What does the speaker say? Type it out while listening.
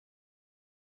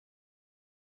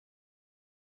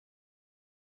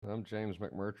I'm James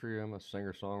McMurtry. I'm a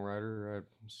singer-songwriter. I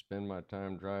spend my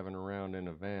time driving around in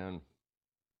a van,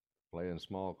 playing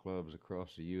small clubs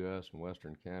across the U.S. and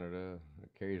Western Canada,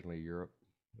 occasionally Europe.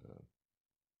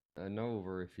 I know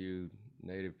very few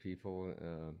native people,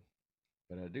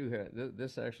 but I do have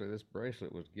this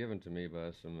bracelet was given to me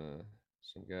by some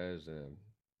guys,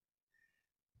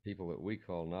 people that we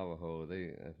call Navajo.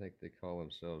 I think they call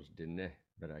themselves Diné,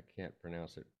 but I can't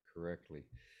pronounce it correctly.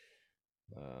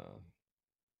 Uh,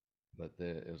 but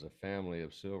it was a family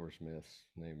of silversmiths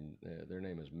named their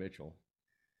name is Mitchell,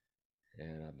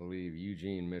 and I believe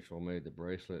Eugene Mitchell made the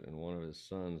bracelet, and one of his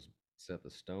sons set the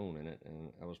stone in it.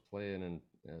 And I was playing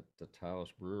at the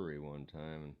Taos Brewery one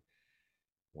time, and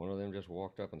one of them just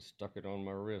walked up and stuck it on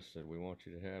my wrist, said, "We want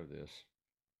you to have this."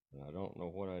 And I don't know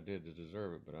what I did to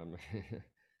deserve it, but I'm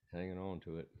hanging on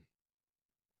to it.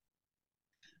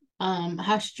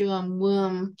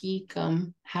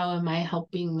 Geekum, how am I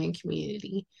helping my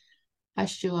community?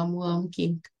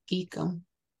 Geekum.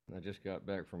 I just got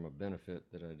back from a benefit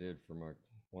that I did for my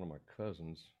one of my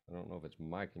cousins. I don't know if it's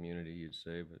my community, you'd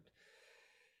say,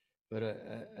 but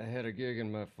I had a gig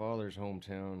in my father's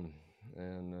hometown,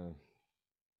 and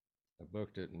I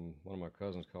booked it, and one of my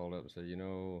cousins called up and said,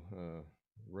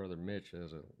 brother Mitch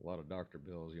has a lot of doctor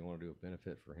bills. You want to do a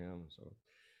benefit for him? So,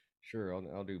 sure,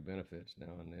 I'll do benefits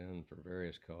now and then for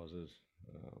various causes.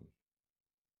 Um,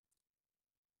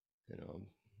 you know,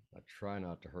 I try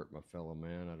not to hurt my fellow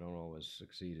man. I don't always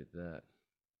succeed at that,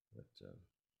 but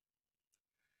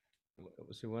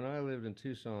see, when I lived in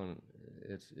Tucson,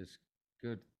 it's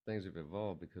good things have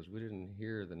evolved because we didn't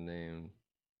hear the name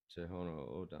Tohono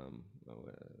O'odham.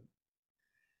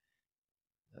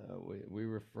 We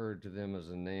referred to them as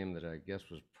a name that I guess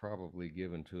was probably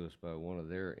given to us by one of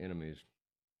their enemies,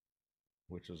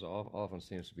 which often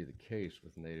seems to be the case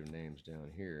with native names down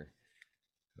here.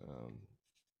 Um,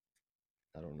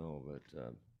 I don't know, but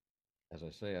as I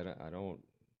say, I don't.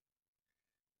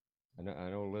 I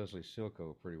know Leslie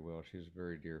Silko pretty well. She's a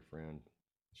very dear friend.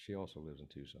 She also lives in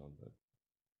Tucson, but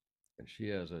and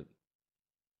she's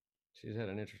had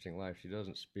an interesting life. She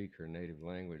doesn't speak her native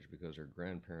language because her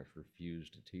grandparents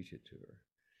refused to teach it to her.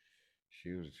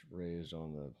 She was raised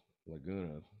on the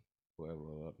Laguna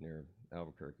Pueblo up near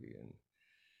Albuquerque, and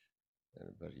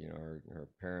but her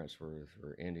parents were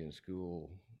Indian school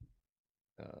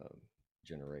uh,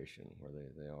 generation where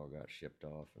they all got shipped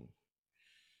off,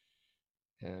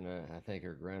 and I think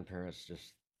her grandparents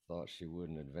just thought she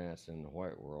wouldn't advance in the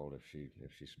white world if she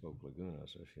spoke Laguna,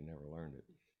 so she never learned it.